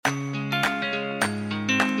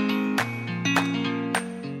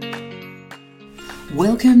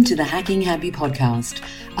Welcome to the Hacking Happy podcast,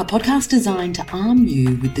 a podcast designed to arm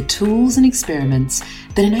you with the tools and experiments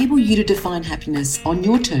that enable you to define happiness on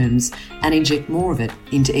your terms and inject more of it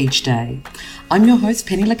into each day. I'm your host,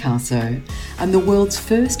 Penny Lacasso. I'm the world's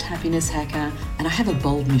first happiness hacker, and I have a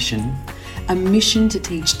bold mission. A mission to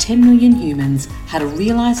teach 10 million humans how to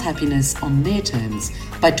realize happiness on their terms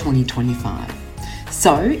by 2025.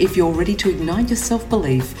 So, if you're ready to ignite your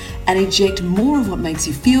self-belief and inject more of what makes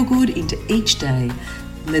you feel good into each day,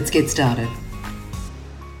 let's get started.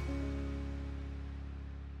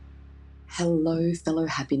 Hello, fellow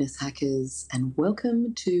happiness hackers, and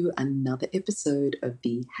welcome to another episode of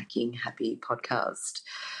the Hacking Happy podcast.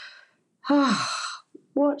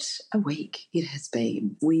 What a week it has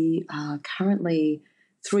been. We are currently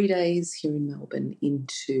 3 days here in Melbourne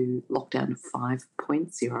into lockdown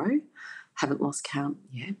 5.0. Haven't lost count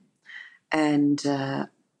yet. And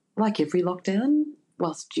like every lockdown,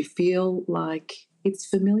 whilst you feel like it's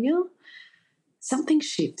familiar, something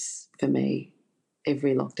shifts for me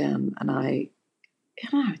every lockdown. And I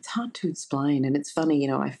don't know, it's hard to explain. And it's funny,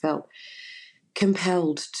 I felt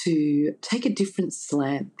compelled to take a different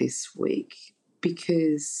slant this week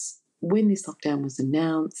because when this lockdown was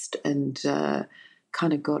announced and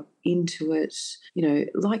kind of got into it,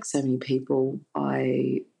 like so many people,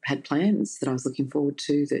 I had plans that I was looking forward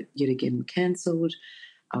to that yet again were cancelled.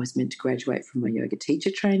 I was meant to graduate from my yoga teacher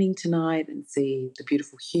training tonight and see the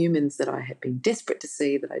beautiful humans that I had been desperate to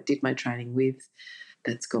see that I did my training with.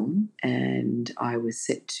 That's gone. And I was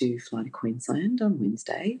set to fly to Queensland on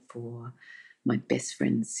Wednesday for my best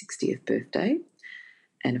friend's 60th birthday.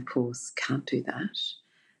 And of course, can't do that.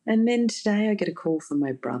 And then today I get a call from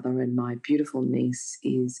my brother, and my beautiful niece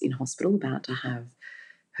is in hospital about to have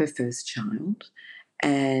her first child.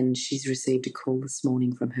 And she's received a call this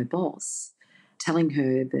morning from her boss telling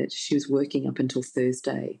her that she was working up until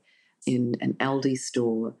Thursday in an Aldi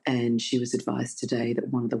store, and she was advised today that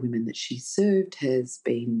one of the women that she served has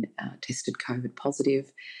been tested COVID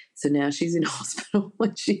positive. So now she's in hospital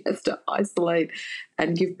and she has to isolate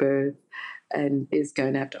and give birth, and is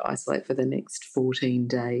going to have to isolate for the next 14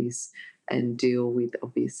 days and deal with,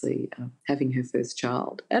 obviously, having her first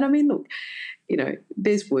child. And I mean, look,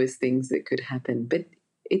 there's worse things that could happen, but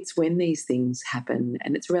it's when these things happen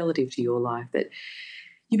and it's relative to your life that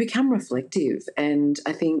you become reflective. And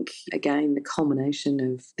I think, again, the culmination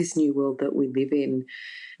of this new world that we live in,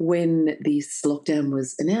 when this lockdown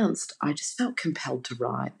was announced, I just felt compelled to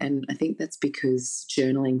write. And I think that's because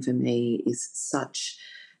journaling for me is such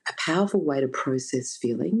a powerful way to process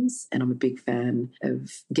feelings. And I'm a big fan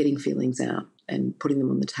of getting feelings out and putting them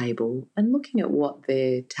on the table and looking at what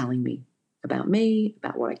they're telling me,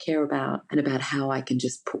 about what I care about, and about how I can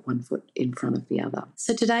just put one foot in front of the other.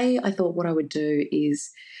 So today I thought what I would do is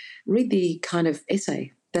read the kind of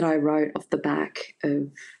essay that I wrote off the back of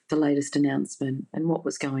the latest announcement and what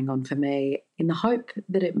was going on for me, in the hope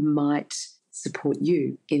that it might support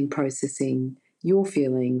you in processing your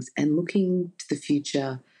feelings and looking to the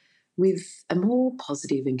future with a more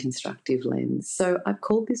positive and constructive lens. So I've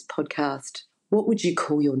called this podcast, What Would You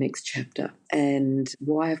Call Your Next Chapter? And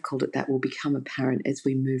why I've called it that will become apparent as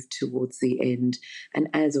we move towards the end. And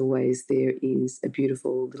as always, there is a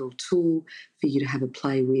beautiful little tool for you to have a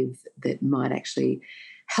play with that might actually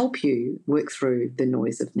help you work through the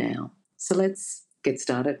noise of now. So let's get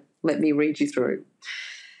started. Let me read you through.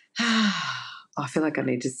 I feel like I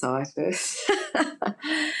need to sigh first.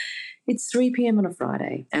 It's 3 p.m. on a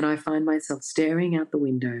Friday, and I find myself staring out the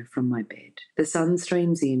window from my bed. The sun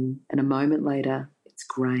streams in, and a moment later, it's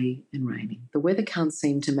grey and raining. The weather can't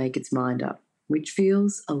seem to make its mind up, which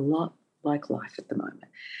feels a lot like life at the moment.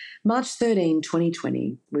 March 13,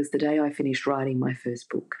 2020 was the day I finished writing my first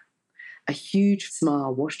book. A huge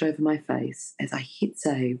smile washed over my face as I hit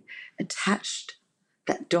save, attached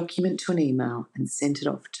that document to an email, and sent it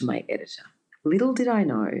off to my editor. Little did I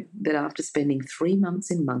know that after spending 3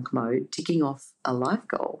 months in monk mode ticking off a life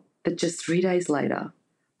goal, that just 3 days later,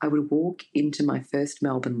 I would walk into my first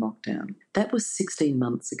Melbourne lockdown. That was 16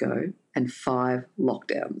 months ago and 5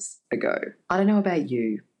 lockdowns ago. I don't know about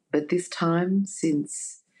you, but this time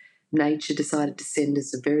since nature decided to send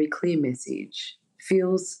us a very clear message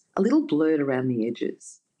feels a little blurred around the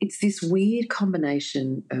edges. It's this weird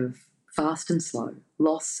combination of fast and slow,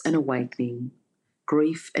 loss and awakening,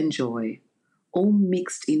 grief and joy, all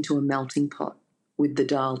mixed into a melting pot with the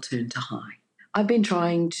dial turned to high. I've been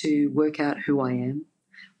trying to work out who I am,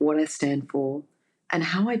 what I stand for, and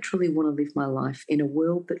how I truly want to live my life in a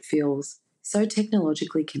world that feels so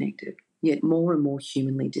technologically connected, yet more and more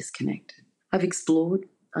humanly disconnected. I've explored,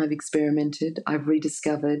 I've experimented, I've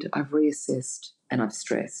rediscovered, I've reassessed, and I've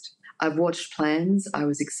stressed. I've watched plans I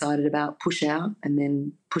was excited about push out and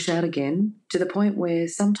then push out again, to the point where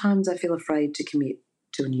sometimes I feel afraid to commit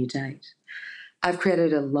to a new date. I've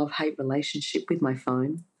created a love-hate relationship with my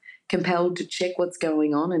phone, compelled to check what's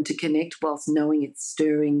going on and to connect whilst knowing it's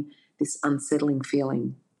stirring this unsettling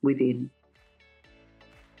feeling within.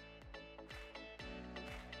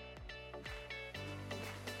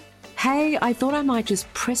 Hey, I thought I might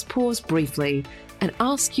just press pause briefly and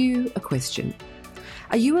ask you a question.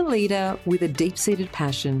 Are you a leader with a deep-seated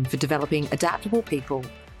passion for developing adaptable people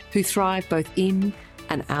who thrive both in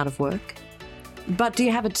and out of work? But do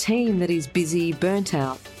you have a team that is busy, burnt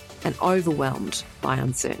out, and overwhelmed by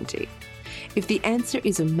uncertainty? If the answer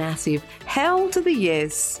is a massive hell to the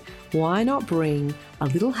yes, why not bring a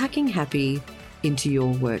little hacking happy into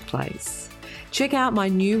your workplace? Check out my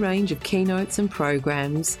new range of keynotes and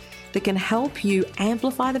programs that can help you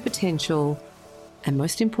amplify the potential and,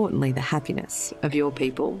 most importantly, the happiness of your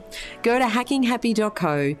people. Go to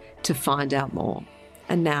hackinghappy.co to find out more.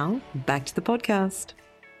 And now, back to the podcast.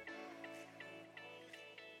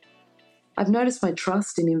 I've noticed my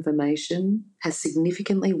trust in information has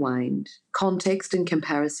significantly waned. Context and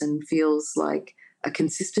comparison feels like a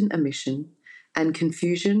consistent omission, and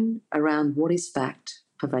confusion around what is fact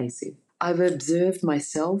pervasive. I've observed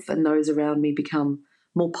myself and those around me become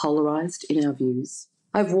more polarised in our views.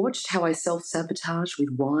 I've watched how I self-sabotage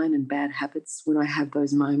with wine and bad habits when I have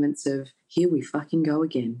those moments of, here we fucking go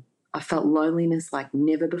again. I felt loneliness like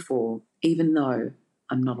never before, even though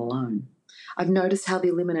I'm not alone. I've noticed how the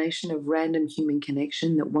elimination of random human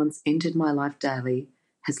connection that once entered my life daily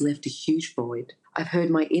has left a huge void. I've heard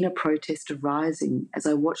my inner protest arising as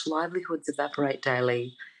I watch livelihoods evaporate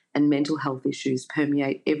daily and mental health issues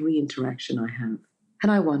permeate every interaction I have.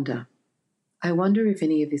 And I wonder if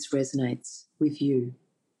any of this resonates with you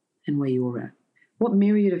and where you're at. What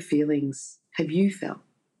myriad of feelings have you felt?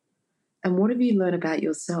 And what have you learned about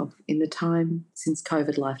yourself in the time since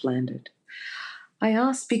COVID life landed? I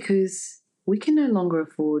ask because we can no longer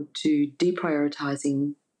afford to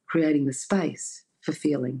deprioritising creating the space for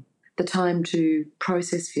feeling, the time to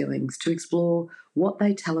process feelings, to explore what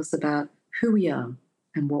they tell us about who we are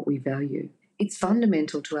and what we value. It's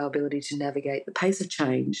fundamental to our ability to navigate the pace of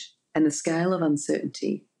change and the scale of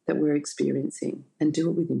uncertainty that we're experiencing, and do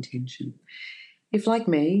it with intention. If, like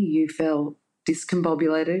me, you felt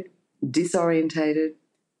discombobulated, disorientated,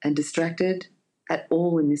 and distracted at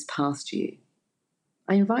all in this past year,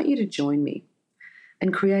 I invite you to join me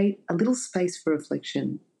and create a little space for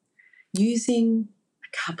reflection using a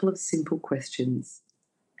couple of simple questions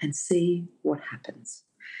and see what happens.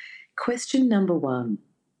 Question number 1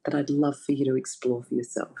 that I'd love for you to explore for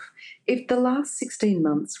yourself. If the last 16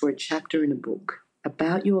 months were a chapter in a book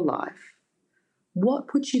about your life,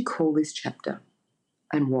 what would you call this chapter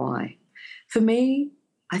and why? For me,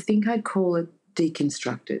 I think I'd call it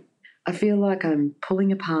Deconstructed. I feel like I'm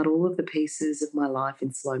pulling apart all of the pieces of my life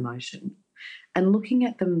in slow motion and looking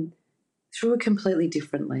at them through a completely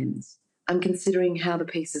different lens. I'm considering how the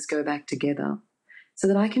pieces go back together so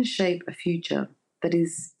that I can shape a future that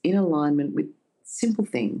is in alignment with simple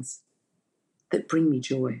things that bring me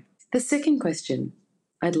joy. The second question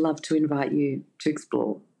I'd love to invite you to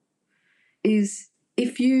explore is,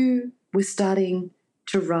 if you were starting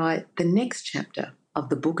to write the next chapter of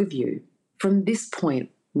the book of you from this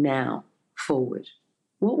point now forward,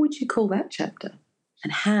 what would you call that chapter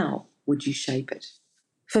and how would you shape it?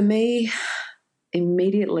 For me,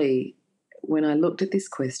 immediately when I looked at this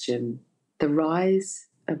question, The Rise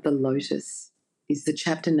of the Lotus is the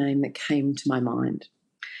chapter name that came to my mind.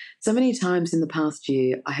 So many times in the past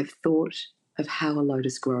year, I have thought of how a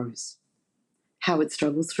lotus grows, how it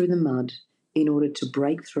struggles through the mud in order to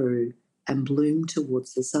break through and bloom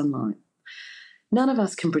towards the sunlight. None of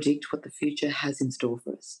us can predict what the future has in store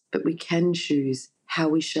for us, but we can choose how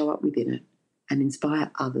we show up within it and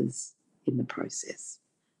inspire others in the process.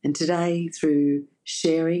 And today, through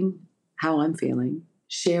sharing how I'm feeling,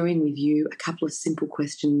 sharing with you a couple of simple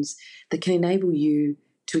questions that can enable you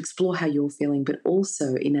to explore how you're feeling, but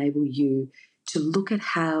also enable you to look at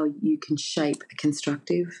how you can shape a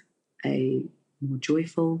constructive, a more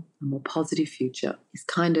joyful, a more positive future, is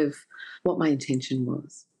kind of what my intention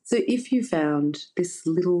was. So if you found this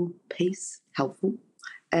little piece helpful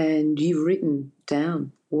and you've written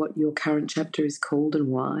down what your current chapter is called and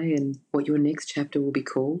why, and what your next chapter will be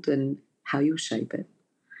called and how you'll shape it,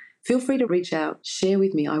 feel free to reach out, share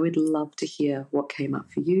with me. I would love to hear what came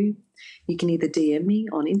up for you. You can either DM me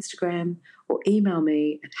on Instagram or email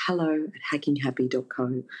me at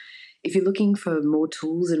hello@hackinghappy.co. If you're looking for more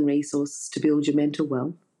tools and resources to build your mental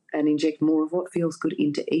wealth and inject more of what feels good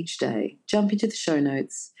into each day, jump into the show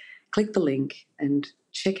notes, click the link, and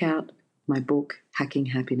check out my book, Hacking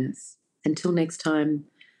Happiness. Until next time,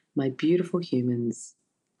 my beautiful humans,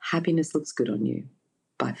 happiness looks good on you.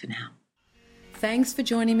 Bye for now. Thanks for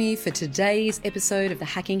joining me for today's episode of the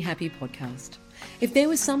Hacking Happy podcast. If there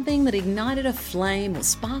was something that ignited a flame or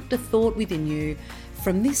sparked a thought within you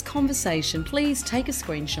from this conversation, please take a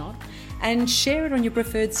screenshot and share it on your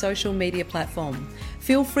preferred social media platform.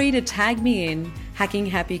 Feel free to tag me in Hacking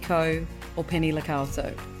Happy Co or Penny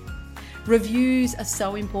Lacalso. Reviews are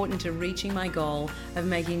so important to reaching my goal of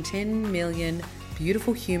making 10 million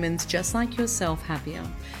beautiful humans just like yourself happier.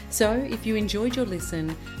 So if you enjoyed your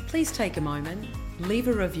listen, please take a moment, leave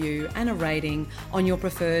a review and a rating on your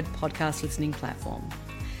preferred podcast listening platform.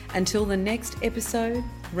 Until the next episode,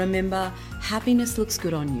 remember, happiness looks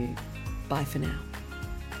good on you. Bye for now.